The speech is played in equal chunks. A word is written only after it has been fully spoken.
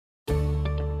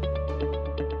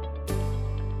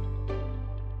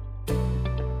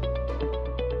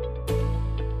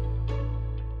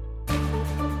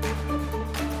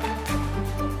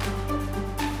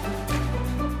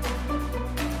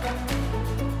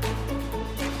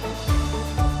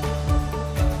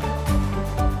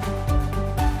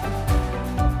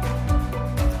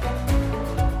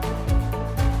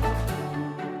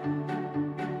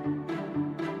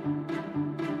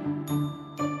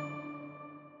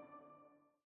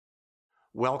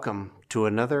Welcome to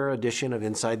another edition of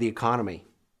Inside the Economy.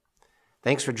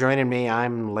 Thanks for joining me.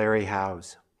 I'm Larry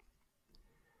Howes.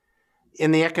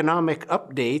 In the economic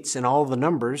updates and all the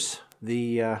numbers,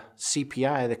 the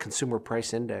CPI, the Consumer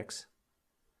Price Index,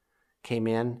 came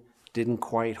in, didn't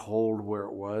quite hold where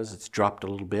it was. It's dropped a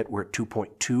little bit. We're at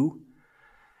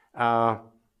 2.2.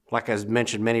 Like I've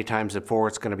mentioned many times before,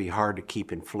 it's going to be hard to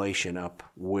keep inflation up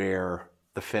where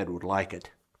the Fed would like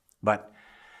it. But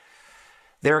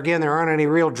there again, there aren't any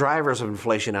real drivers of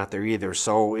inflation out there either,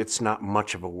 so it's not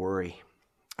much of a worry.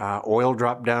 Oil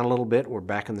dropped down a little bit. We're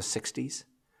back in the 60s.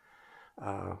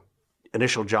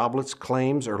 Initial jobless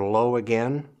claims are low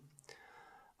again.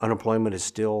 Unemployment is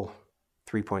still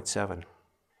 3.7.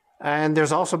 And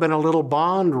there's also been a little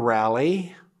bond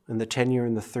rally in the 10-year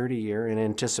and the 30-year in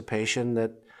anticipation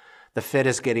that the Fed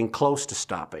is getting close to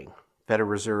stopping. Federal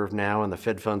Reserve now and the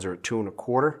Fed funds are at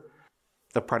 2.25.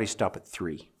 They'll probably stop at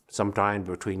 3 sometime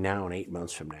between now and 8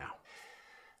 months from now.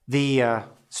 The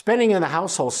spending in the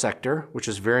household sector, which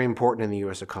is very important in the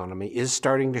U.S. economy, is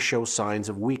starting to show signs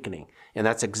of weakening, and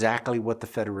that's exactly what the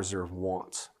Federal Reserve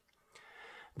wants.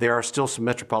 There are still some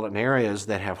metropolitan areas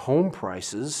that have home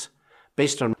prices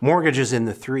based on mortgages in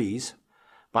the 3s,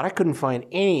 but I couldn't find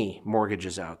any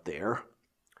mortgages out there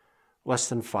less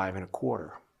than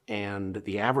 5.25. And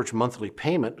the average monthly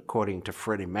payment, according to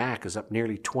Freddie Mac, is up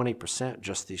nearly 20%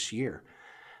 just this year.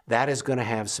 That is going to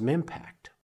have some impact.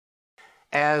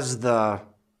 As the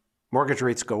mortgage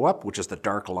rates go up, which is the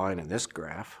dark line in this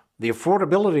graph, the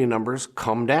affordability numbers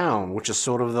come down, which is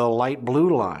sort of the light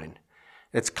blue line.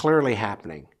 It's clearly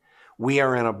happening. We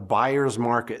are in a buyer's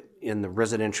market in the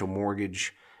residential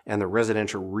mortgage and the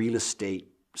residential real estate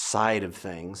side of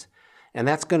things, and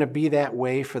that's going to be that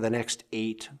way for the next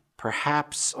 8,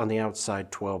 perhaps on the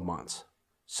outside 12 months.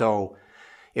 So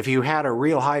if you had a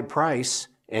real high price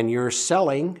and you're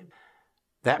selling,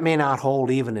 that may not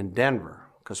hold even in Denver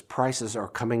because prices are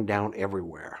coming down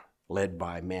everywhere, led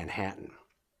by Manhattan.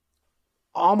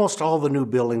 Almost all the new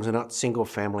buildings are not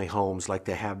single-family homes like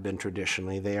they have been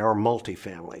traditionally. They are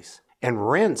multifamilies. And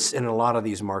rents in a lot of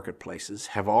these marketplaces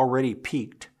have already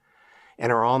peaked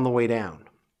and are on the way down.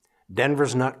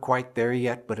 Denver's not quite there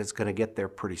yet, but it's going to get there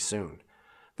pretty soon.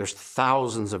 There's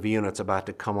thousands of units about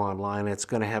to come online, and it's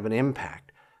going to have an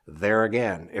impact. There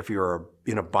again, if you're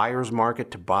in a buyer's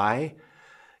market to buy,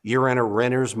 you're in a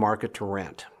renter's market to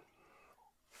rent.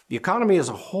 The economy as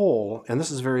a whole, and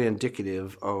this is very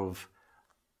indicative of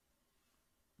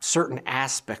certain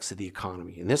aspects of the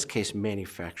economy, in this case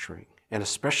manufacturing, and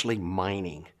especially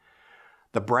mining.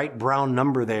 The bright brown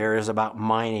number there is about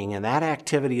mining, and that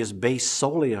activity is based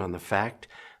solely on the fact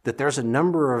that there's a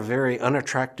number of very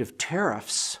unattractive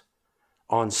tariffs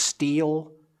on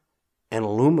steel and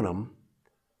aluminum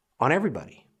on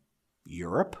everybody.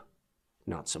 Europe,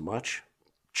 not so much.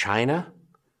 China,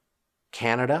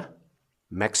 Canada,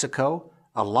 Mexico,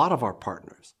 a lot of our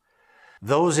partners.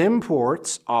 Those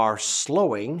imports are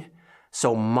slowing,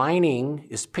 so mining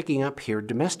is picking up here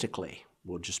domestically.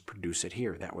 We'll just produce it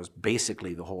here. That was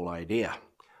basically the whole idea.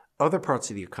 Other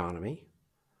parts of the economy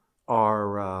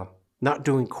are not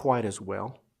doing quite as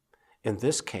well. In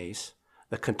this case,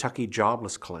 the Kentucky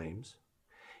jobless claims.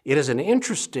 It is an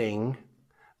interesting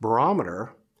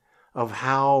barometer of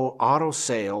how auto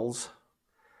sales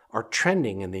are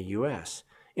trending in the U.S.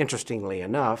 Interestingly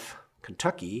enough,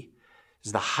 Kentucky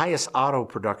is the highest auto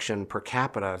production per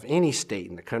capita of any state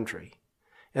in the country,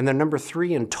 and they're number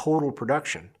 3 in total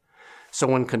production. So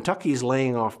when Kentucky's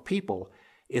laying off people,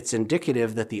 it's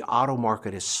indicative that the auto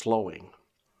market is slowing.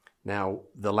 Now,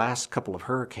 the last couple of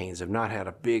hurricanes have not had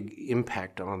a big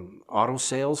impact on auto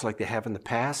sales like they have in the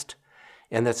past,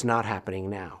 and that's not happening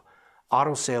now.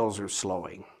 Auto sales are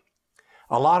slowing.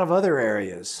 A lot of other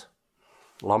areas,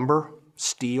 lumber,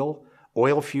 steel,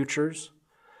 oil futures,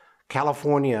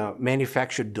 California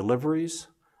manufactured deliveries,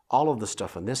 all of the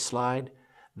stuff on this slide,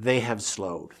 they have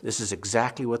slowed. This is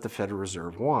exactly what the Federal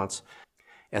Reserve wants,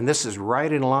 and this is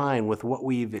right in line with what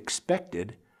we've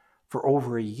expected for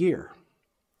over a year.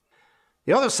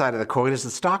 The other side of the coin is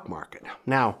the stock market.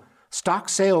 Now, stock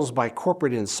sales by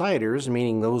corporate insiders,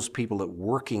 meaning those people that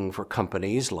working for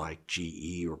companies like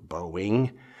GE or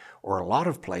Boeing or a lot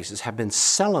of places, have been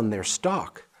selling their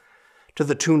stock to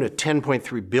the tune of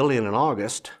 $10.3 billion in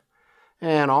August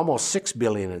and almost $6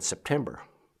 billion in September.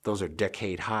 Those are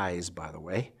decade highs, by the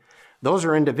way. Those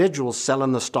are individuals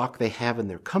selling the stock they have in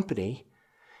their company.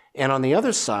 And on the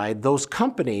other side, those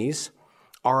companies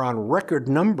are on record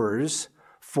numbers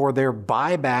for their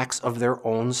buybacks of their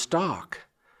own stock.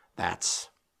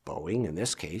 That's Boeing in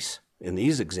this case. In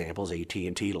these examples,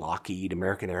 AT&T, Lockheed,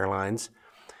 American Airlines,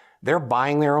 they're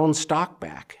buying their own stock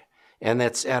back. And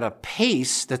that's at a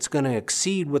pace that's going to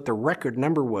exceed what the record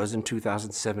number was in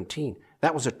 2017.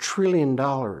 That was $1 trillion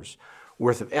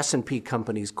worth of S&P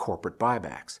companies' corporate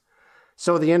buybacks.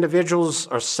 So the individuals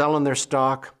are selling their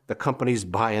stock, the companies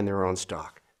buying their own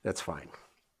stock. That's fine.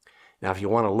 Now, if you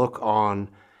want to look on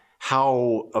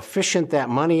how efficient that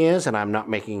money is, and I'm not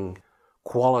making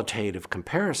qualitative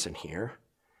comparison here,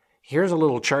 here's a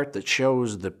little chart that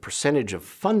shows the percentage of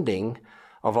funding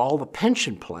of all the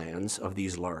pension plans of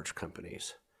these large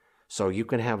companies. So you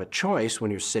can have a choice when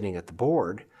you're sitting at the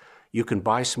board. You can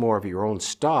buy some more of your own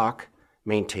stock,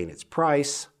 maintain its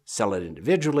price, sell it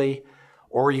individually,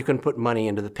 or you can put money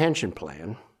into the pension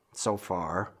plan. So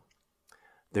far,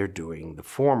 they're doing the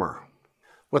former.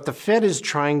 What the Fed is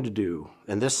trying to do,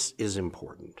 and this is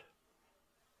important,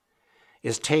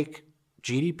 is take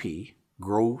GDP,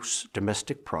 gross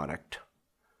domestic product,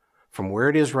 from where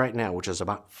it is right now, which is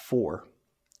about 4,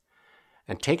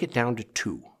 and take it down to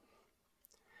 2.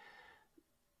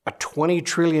 A $20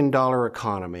 trillion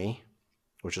economy,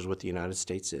 which is what the United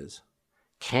States is,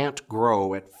 can't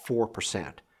grow at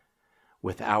 4%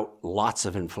 without lots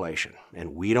of inflation.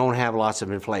 And we don't have lots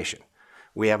of inflation.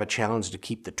 We have a challenge to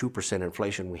keep the 2%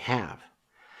 inflation we have.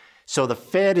 So the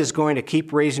Fed is going to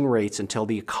keep raising rates until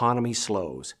the economy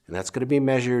slows. And that's going to be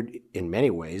measured in many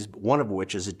ways, one of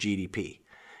which is a GDP.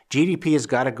 GDP has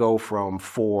got to go from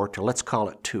 4 to, let's call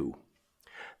it 2.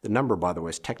 The number, by the way,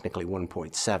 is technically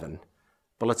 1.7,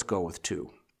 but let's go with 2.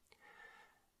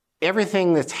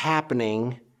 Everything that's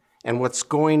happening and what's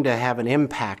going to have an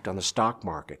impact on the stock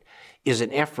market is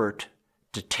an effort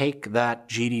to take that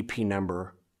GDP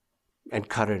number and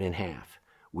cut it in half.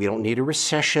 We don't need a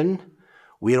recession.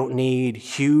 We don't need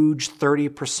huge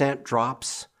 30%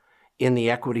 drops in the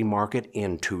equity market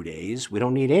in 2 days. We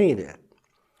don't need any of that.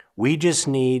 We just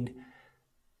need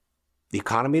the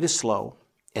economy to slow,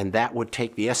 and that would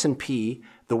take the S&P,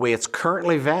 the way it's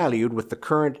currently valued with the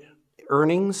current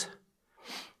earnings,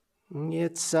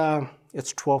 it's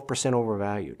 12%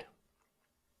 overvalued.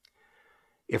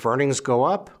 If earnings go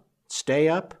up, stay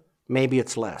up, maybe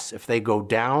it's less. If they go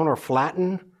down or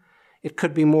flatten, it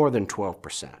could be more than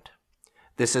 12%.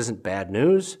 This isn't bad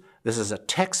news. This is a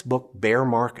textbook bear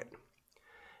market.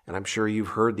 And I'm sure you've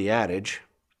heard the adage,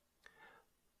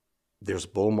 there's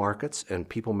bull markets, and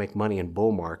people make money in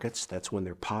bull markets. That's when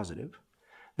they're positive.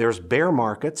 There's bear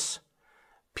markets.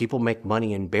 People make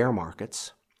money in bear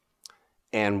markets.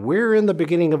 And we're in the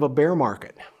beginning of a bear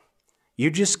market.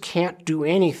 You just can't do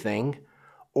anything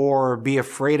or be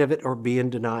afraid of it or be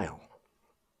in denial.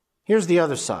 Here's the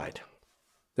other side.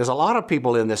 There's a lot of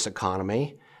people in this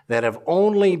economy that have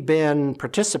only been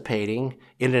participating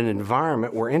in an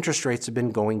environment where interest rates have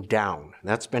been going down.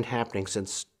 That's been happening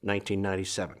since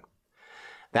 1997.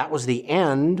 That was the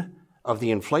end of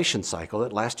the inflation cycle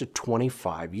that lasted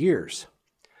 25 years.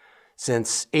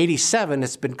 Since '87,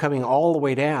 it's been coming all the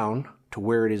way down to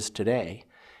where it is today.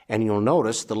 And you'll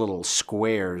notice the little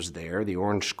squares there, the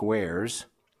orange squares,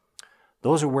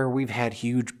 those are where we've had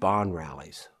huge bond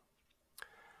rallies.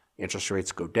 Interest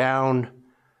rates go down,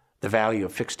 the value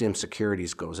of fixed-income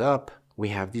securities goes up, we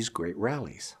have these great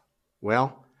rallies.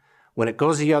 Well, when it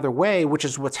goes the other way, which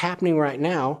is what's happening right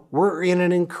now, we're in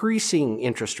an increasing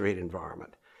interest rate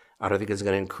environment. I don't think it's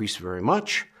going to increase very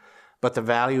much, but the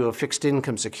value of fixed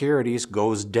income securities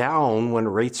goes down when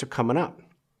rates are coming up.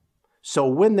 So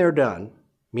when they're done,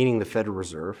 meaning the Federal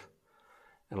Reserve,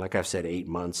 and like I've said, 8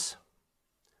 months,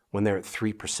 when they're at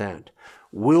 3%,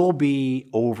 we'll be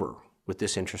over with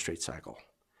this interest rate cycle.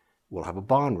 We'll have a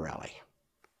bond rally.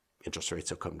 Interest rates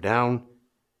will come down,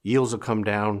 yields will come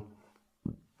down.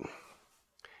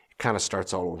 It kind of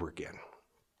starts all over again.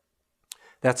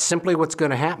 That's simply what's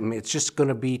going to happen. It's just going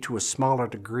to be to a smaller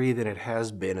degree than it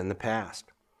has been in the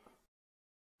past.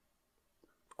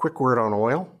 Quick word on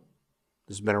oil.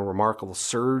 There's been a remarkable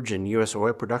surge in U.S.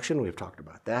 oil production. We've talked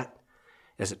about that.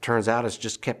 As it turns out, it's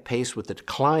just kept pace with the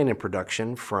decline in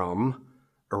production from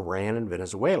Iran and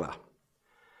Venezuela.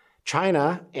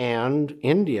 China and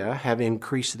India have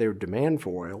increased their demand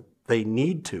for oil. They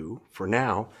need to, for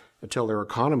now, until their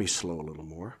economies slow a little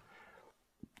more.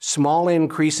 Small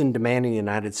increase in demand in the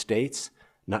United States,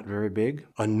 not very big.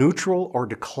 A neutral or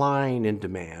decline in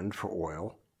demand for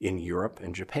oil in Europe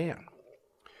and Japan.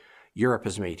 Europe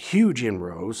has made huge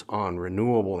inroads on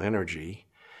renewable energy,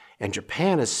 and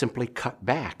Japan has simply cut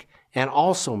back and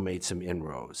also made some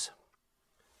inroads.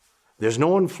 There's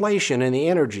no inflation in the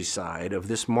energy side of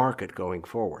this market going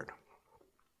forward.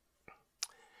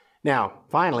 Now,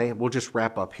 finally, we'll just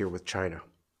wrap up here with China.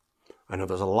 I know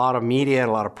there's a lot of media and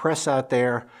a lot of press out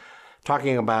there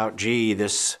talking about, gee,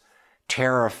 this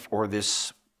tariff or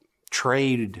this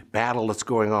trade battle that's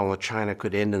going on with China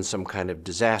could end in some kind of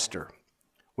disaster.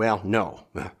 Well, no,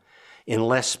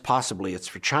 unless possibly it's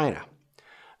for China.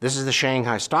 This is the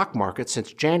Shanghai stock market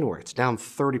since January. It's down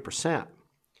 30%.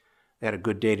 They had a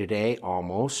good day today,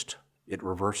 almost. It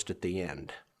reversed at the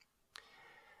end.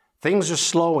 Things are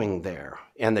slowing there,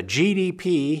 and the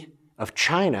GDP of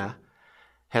China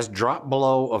has dropped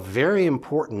below a very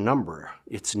important number.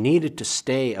 It's needed to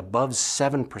stay above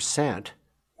 7%.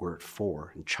 We're at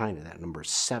 4. In China, that number is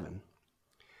 7.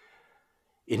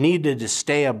 It needed to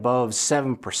stay above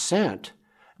 7%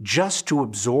 just to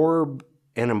absorb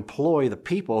and employ the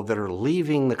people that are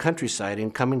leaving the countryside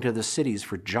and coming to the cities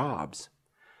for jobs.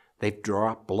 They've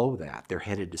dropped below that. They're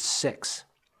headed to 6.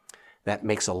 That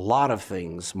makes a lot of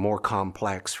things more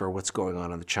complex for what's going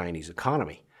on in the Chinese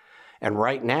economy. And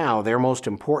right now, their most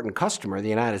important customer, the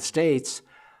United States,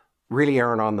 really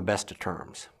aren't on the best of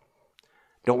terms.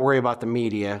 Don't worry about the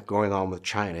media going on with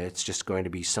China. It's just going to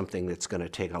be something that's going to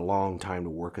take a long time to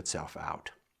work itself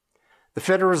out. The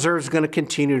Federal Reserve is going to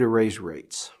continue to raise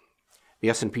rates. The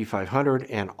S&P 500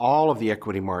 and all of the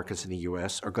equity markets in the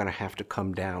U.S. are going to have to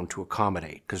come down to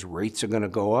accommodate because rates are going to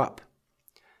go up.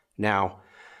 Now,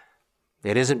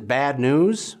 it isn't bad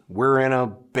news. We're in a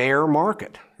bear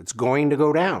market. It's going to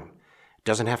go down. It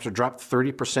doesn't have to drop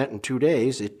 30% in 2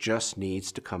 days. It just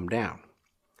needs to come down.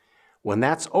 When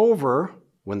that's over,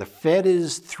 when the Fed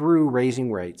is through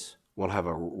raising rates, we'll have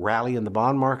a rally in the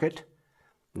bond market.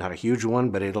 Not a huge one,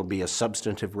 but it'll be a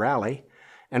substantive rally,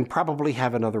 and probably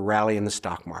have another rally in the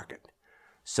stock market.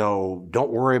 So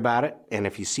don't worry about it. And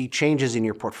if you see changes in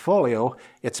your portfolio,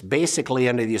 it's basically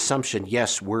under the assumption,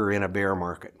 yes, we're in a bear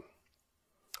market.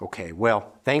 Okay,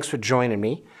 well, thanks for joining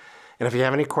me. And if you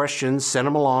have any questions, send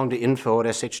them along to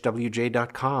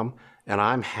info@shwj.com, and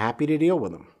I'm happy to deal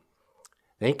with them.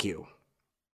 Thank you.